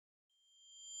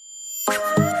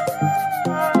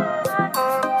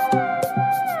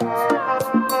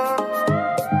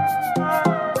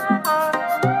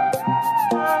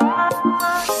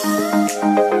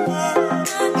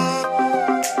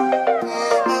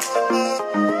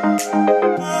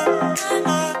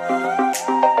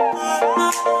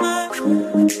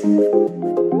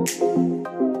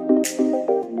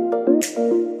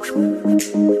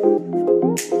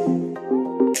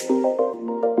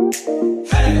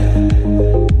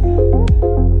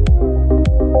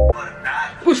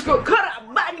उसको खराब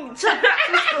बानी छ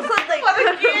उसको सधैँ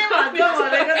के भन्छ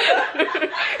भनेको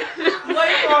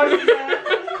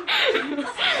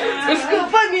उसको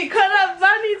पनि खराब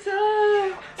बानी छ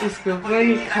उसको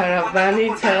पनि खराब बानी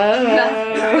छ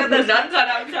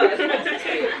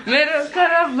मेरो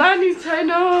खराब बानी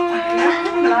छैन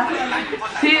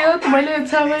थियो मैले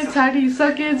सबै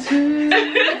छाडिसकेछु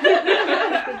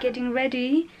Getting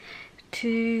ready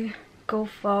to go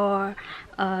for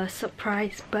a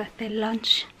surprise birthday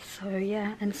lunch. So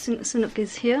yeah, and Sunuk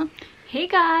is here. Hey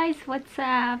guys, what's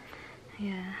up?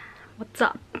 Yeah, what's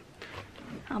up?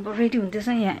 I'm ready with this.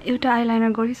 Yeah, एउटा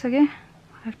eyeliner गरिसके.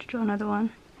 I have to do another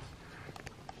one.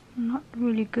 Not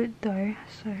really good though,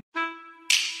 so.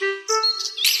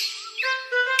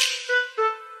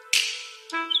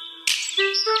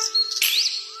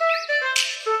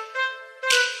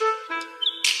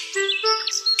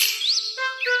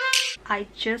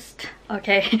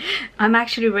 Okay, I'm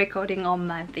actually recording on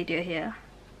my video here.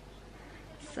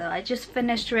 So I just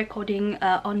finished recording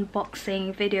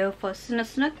unboxing video for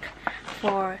Sunuk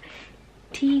for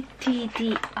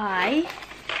TTDI.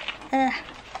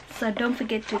 So don't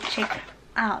forget to check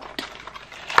out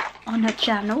on her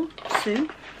channel soon.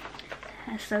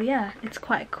 So yeah, it's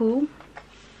quite cool.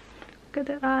 Look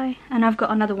at that eye. And I've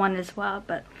got another one as well,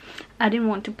 but I didn't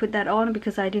want to put that on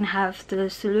because I didn't have the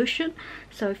solution.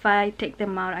 So if I take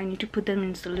them out, I need to put them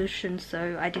in solution,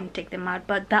 so I didn't take them out.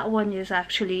 But that one is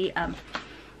actually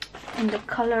in the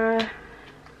color,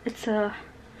 it's a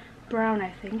brown,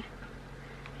 I think.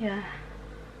 Yeah,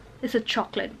 it's a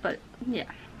chocolate, but yeah,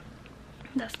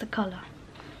 that's the color.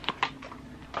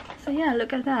 So yeah,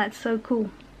 look at that, so cool.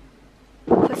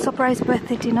 For surprise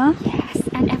birthday dinner. Yes,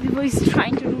 and everybody's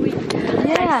trying to ruin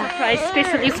surprise,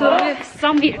 especially for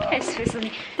some weird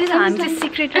especially. This time just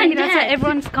secret, and that's why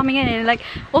everyone's coming in and like,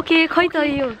 okay, khoi ta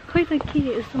yo, khoi ta ke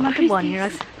yesto matra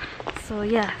bhanera. So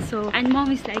yeah, so and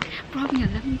mom is like, probably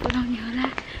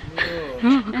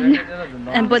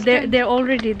and but they're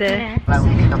already there.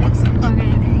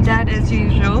 Okay, dad as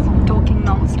usual talking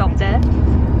non-stop there.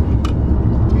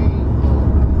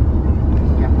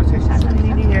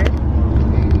 Here.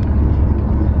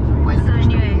 So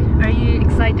anyway, are you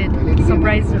excited?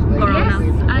 Surprise Corona.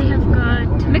 Yes, I have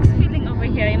got mixed feeling over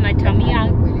here in my tummy.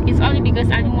 It's only because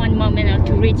I don't want mom and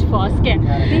to reach for a scan.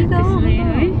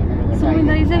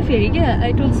 Samida is a fairy. Yeah,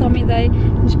 I told Samida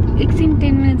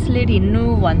 10 minutes late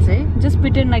no once. Just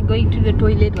pretend like going to the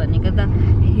toilet.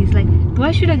 He's like,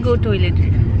 why should I go toilet?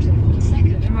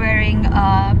 Wearing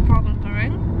purple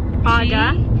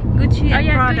Prada, Gucci and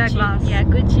Prada Gucci. glass. Yeah,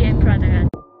 Gucci and Prada.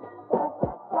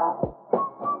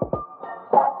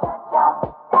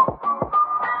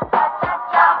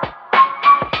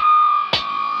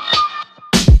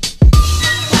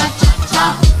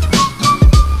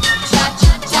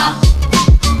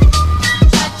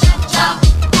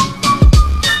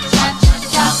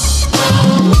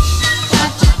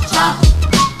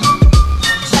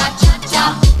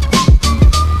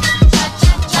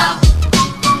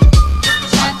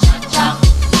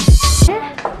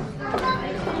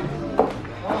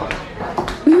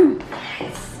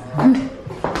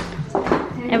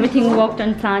 Everything worked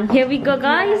on plan. Here we go,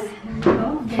 guys.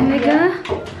 Here we go.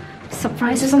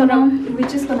 Surprises for mom. We're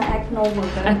just gonna act normal.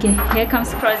 Okay, here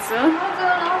comes Crozo.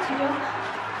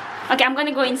 Okay, I'm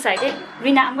gonna go inside.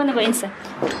 Rina, I'm gonna go inside.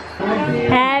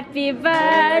 Happy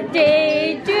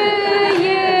birthday to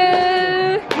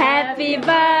you. Happy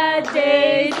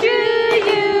birthday to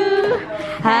you.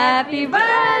 Happy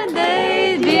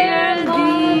birthday, dear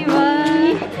Diva.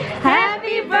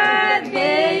 Happy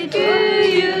birthday to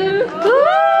you.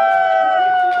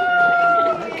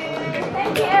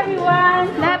 Thank you, everyone.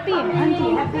 Happy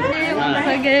birthday.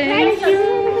 Okay. Thank you.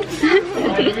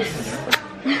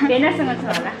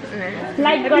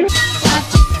 Like God.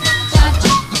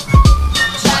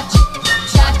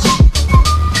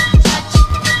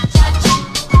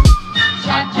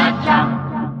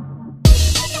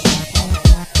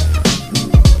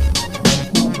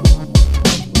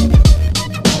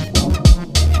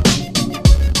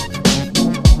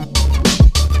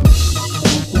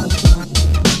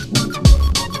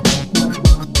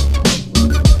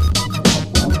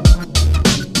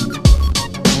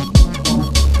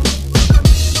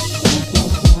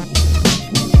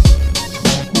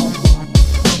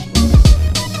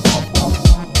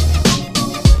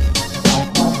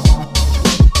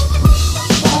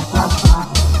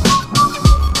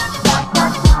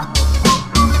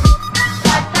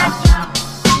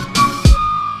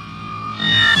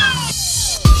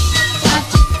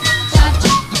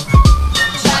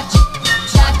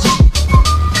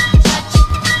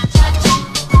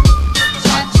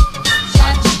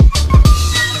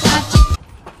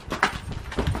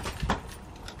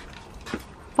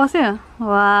 Was it?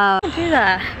 Wow. Do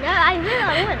that. No, I will.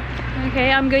 I will.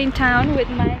 Okay, I'm going town with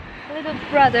my little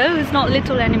brother who's not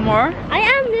little anymore. I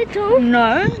am little.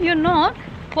 No, you're not.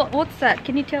 What's that?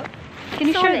 Can you tell? Can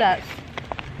you show Sonic. that?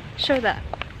 Show that.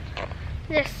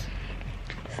 Yes.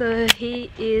 So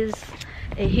he is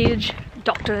a huge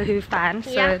Doctor Who fan, so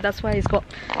Yeah. that's why he's got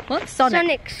what?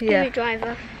 Sonic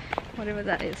Screwdriver. whatever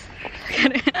that is.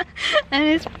 And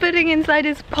he's putting inside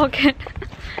his pocket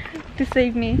to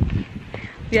save me.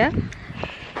 Yeah.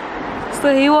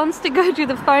 So he wants to go to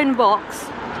the phone box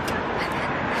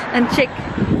and check.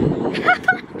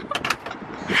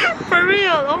 For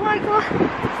real, oh my god.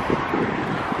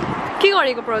 के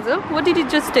गरेको Braja? What did you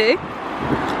just do?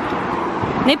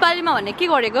 नेपालीमा भन्ने के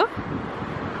गरेको?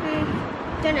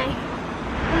 Don't know.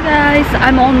 Hey guys,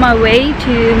 I'm on my way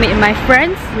to meet my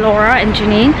friends Laura and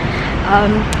Janine.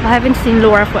 I haven't seen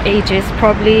Laura for ages,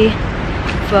 probably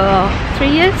for 3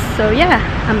 years, so yeah,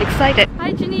 I'm excited.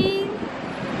 Hi Janine!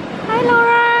 Hi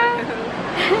Laura!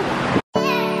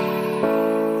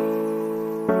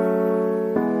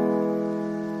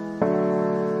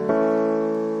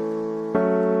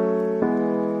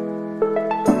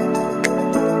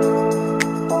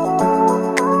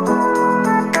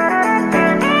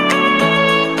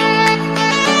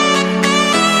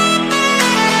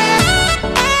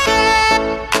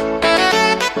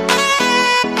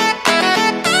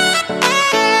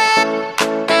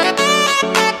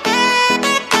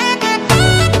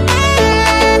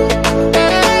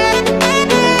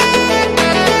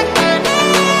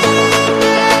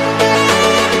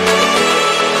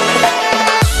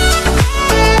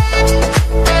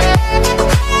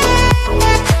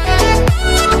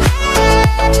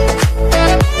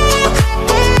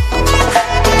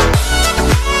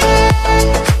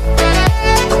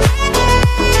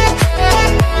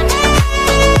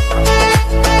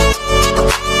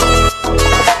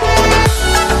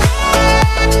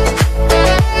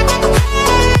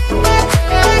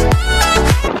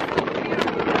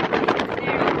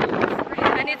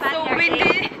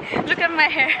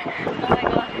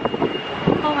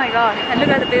 Oh my god, and look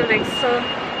at the buildings, so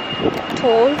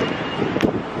tall.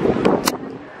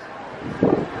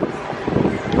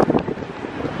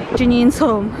 Janine's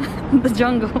home, the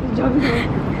jungle.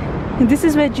 This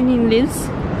is where Janine lives,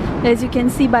 as you can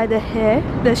see by the hair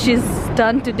that she's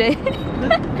done today.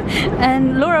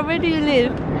 And Laura, where do you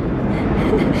live?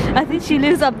 I think she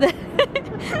lives up there.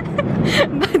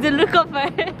 By the look of her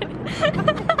hair.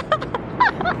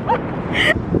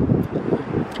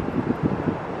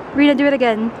 Rita, do it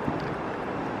again.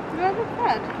 Do I look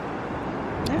bad?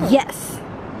 No. Yes.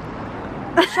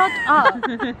 Shut up.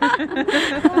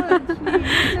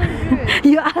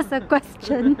 You asked a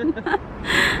question.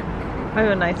 I'm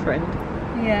a nice friend.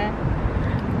 Yeah.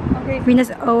 Okay. Rina's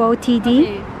OOTD.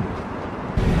 Okay.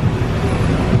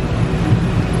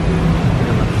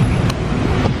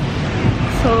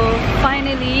 So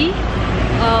finally,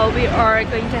 we are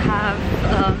going to have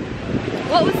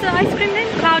what was the ice cream name?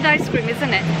 Cloud ice cream,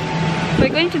 isn't it? We're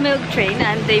going to Milk Train,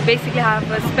 and they basically have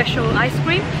a special ice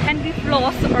cream, and we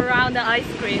floss around the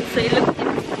ice cream, so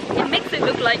it makes it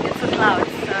look like it's a cloud.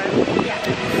 So yeah,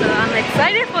 so I'm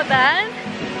excited for that.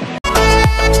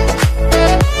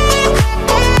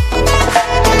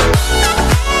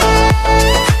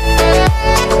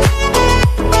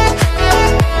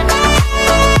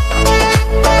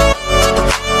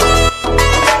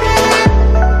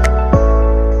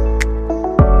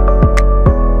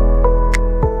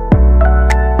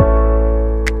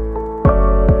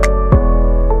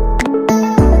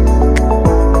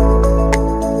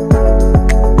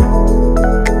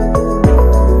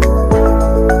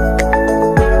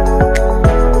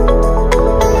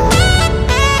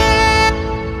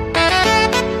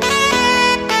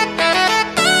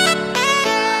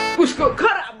 उसको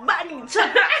खराब बानी छ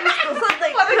उसको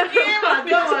सधैँ के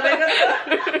भन्छ भनेको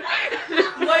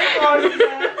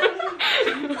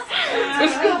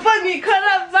उसको पनि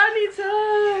खराब बानी छ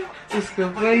उसको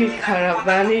पनि खराब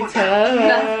बानी छ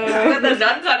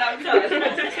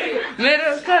मेरो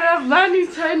खराब बानी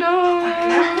छैन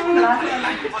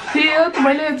थियो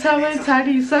मैले सबै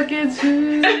छाडिसकेछु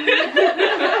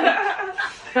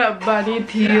खराब बानी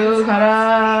थियो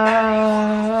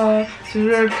खराब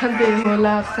सुरत खाँदै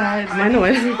होला सायद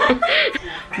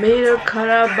मेरो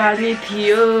खराब बानी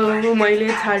थियो मैले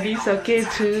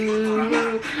छाडिसकेछु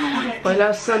पहिला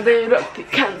सधैँ रक्सी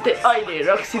खान्थे अहिले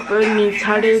रक्सी पनि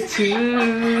छाडेछु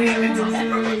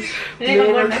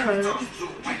मेरो खराब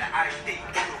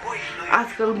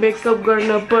आजकल मेकअप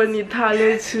गर्न पनि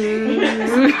थालेछु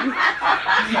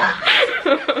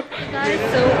Guys,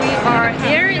 so we are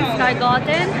here in Sky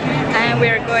Garden and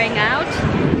we're going out.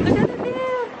 Look at the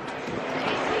view.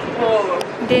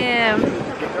 Damn.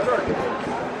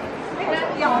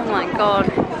 Oh my god.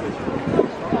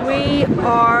 We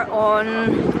are on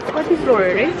 30th floor,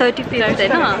 right? 35th,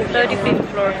 35th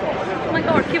floor. Oh my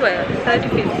god,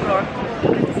 35th floor.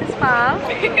 This is far.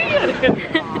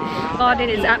 Garden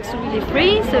is absolutely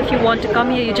free, so if you want to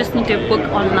come here, you just need to book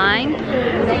online,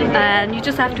 and you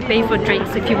just have to pay for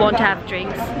drinks if you want to have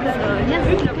drinks. So yeah,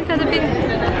 look at the big.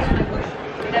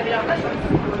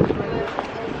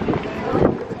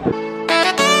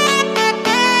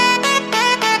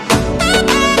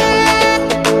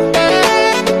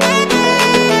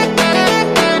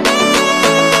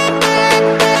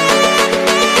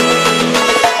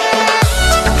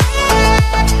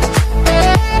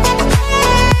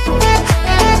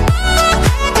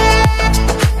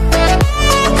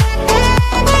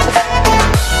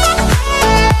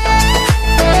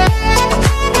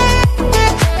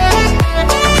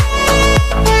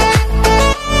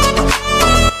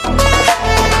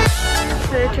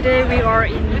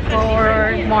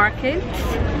 Market,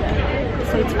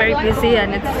 so it's very busy,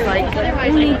 and it's like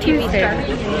only Tuesday.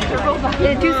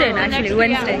 Yeah, Tuesday actually,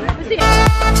 Wednesday.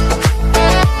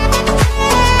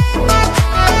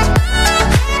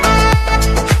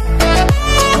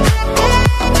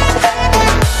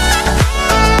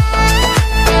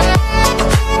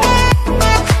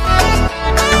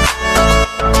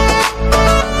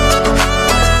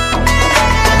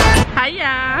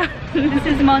 Hiya! This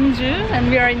is Manju, and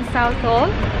we are in South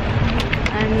Hall.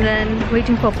 And then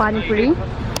waiting for Pani Puri.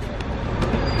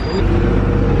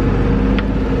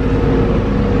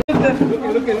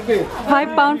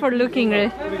 £5 for looking,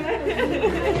 right?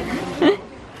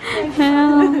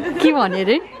 Keep on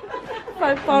it.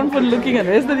 £5 for looking at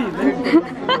it.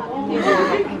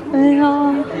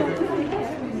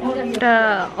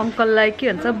 Uncle like के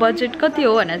भन्छ budget कति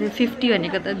हो भनेको थियो 50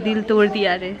 भनेको त दिल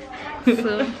तोड्दिया रे.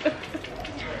 So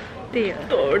त्यही हो.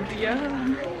 तोड्दिया.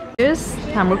 Cheers,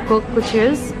 हाम्रो Coke को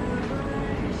cheers.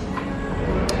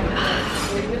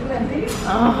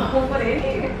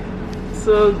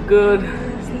 So good.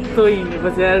 So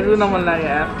हिँडेपछि यार रुन मन लाग्यो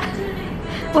यार.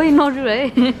 ओइ नरु है.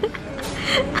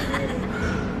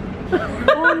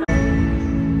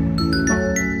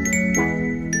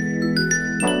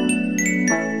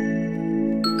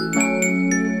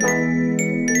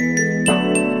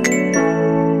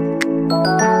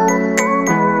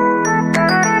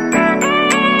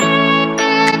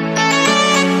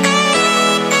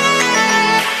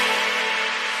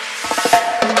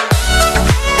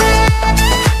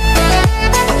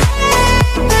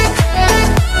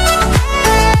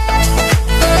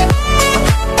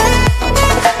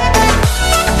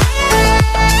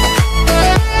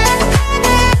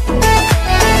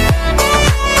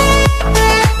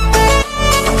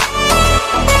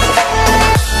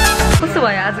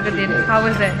 How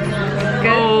was it?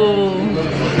 Good?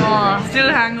 Oh, still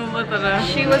hangover.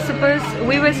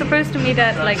 We were supposed to meet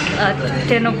at like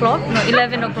 10 o'clock, no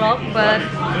 11 o'clock, but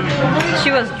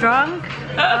she was drunk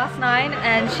last night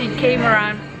and she came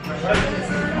around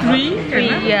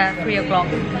 3 o'clock.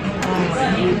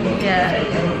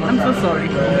 Yeah. I'm so sorry.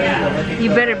 You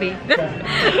better be.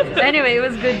 Anyway, it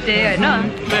was a good day, I know.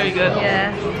 Very good.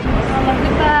 Yeah.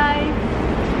 Goodbye.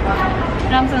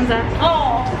 Ramsanza.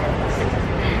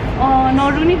 Oh, no,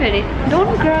 Rooney Ferry.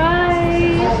 Don't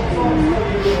cry.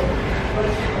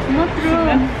 Not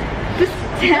true.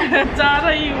 चारा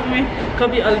ही हूँ मैं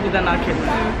कभी अलविदा ना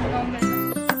खेलना.